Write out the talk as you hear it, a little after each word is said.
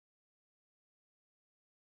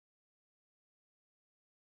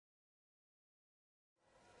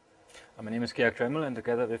My name is Georg Tremmel, and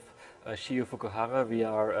together with Shiho Fukuhara, we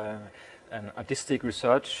are an artistic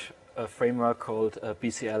research framework called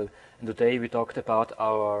BCL. And today we talked about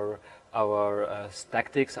our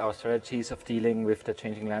tactics, our strategies of dealing with the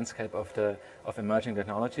changing landscape of emerging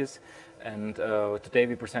technologies. And today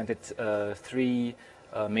we presented three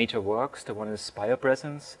major works. The one is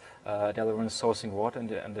Biopresence, the other one is Sourcing Water,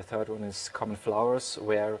 and the third one is Common Flowers,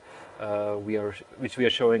 which we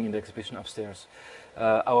are showing in the exhibition upstairs.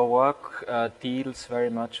 Our work deals very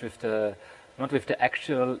much with not with the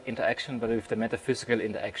actual interaction, but with the metaphysical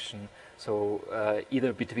interaction. So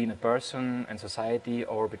either between a person and society,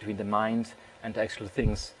 or between the mind and the actual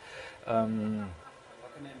things. What can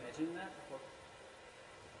I imagine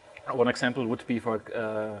that? One example would be, for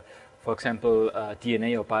example,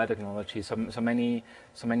 DNA or biotechnology. So many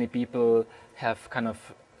people have kind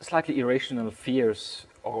of slightly irrational fears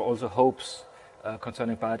or also hopes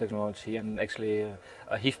concerning biotechnology. And actually,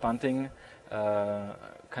 Yves Banting,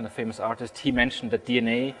 kind of famous artist, he mentioned that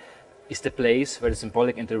DNA is the place where the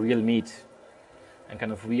symbolic and the real meet. And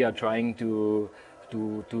kind of we are trying to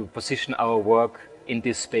position our work in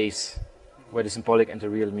this space where the symbolic and the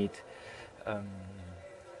real meet.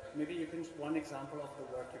 Maybe you can one example of the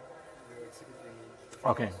work you're exhibiting.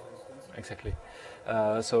 Okay, exactly.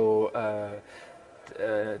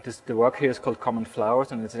 The work here is called Common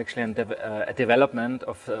Flowers, and it's actually a development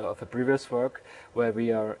of a previous work where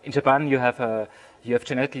we are in Japan. You have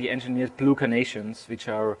genetically engineered blue carnations which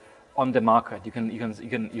are on the market. You can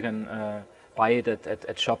buy it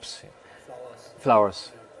at shops.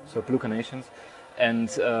 Flowers. So blue carnations,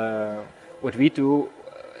 and what we do.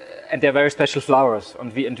 And they're very special flowers,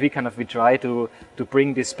 and we try to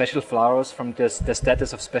bring these special flowers from the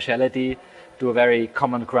status of speciality to a very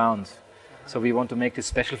common ground. So we want to make these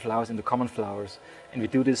special flowers into common flowers, and we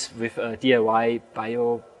do this with DIY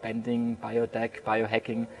bio-bending, biotech,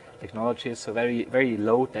 biohacking technologies. So very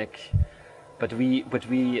low tech, but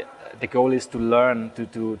the goal is to learn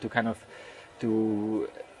to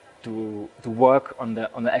work on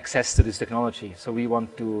the access to this technology. So we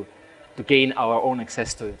want to gain our own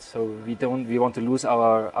access to it. So we want to lose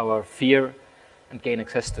our fear and gain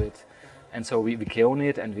access to it. And so we clone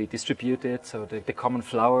it and we distribute it. So the common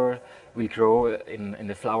flower will grow in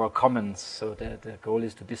the flower commons. So the goal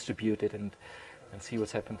is to distribute it and see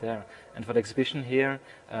what's happened there. And for the exhibition here,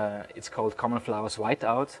 it's called Common Flowers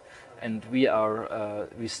Whiteout. And we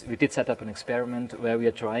did set up an experiment where we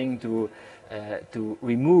are trying to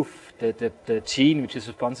remove the gene which is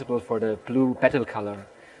responsible for the blue petal color.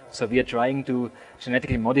 So we are trying to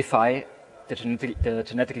genetically modify the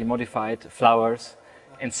genetically modified flowers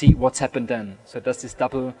and see what's happened then. So does this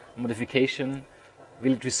double modification,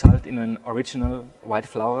 will it result in an original white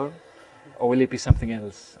flower, or will it be something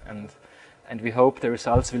else? And we hope the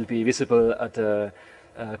results will be visible at the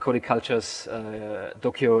Codiculture's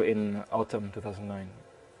Tokyo in autumn 2009.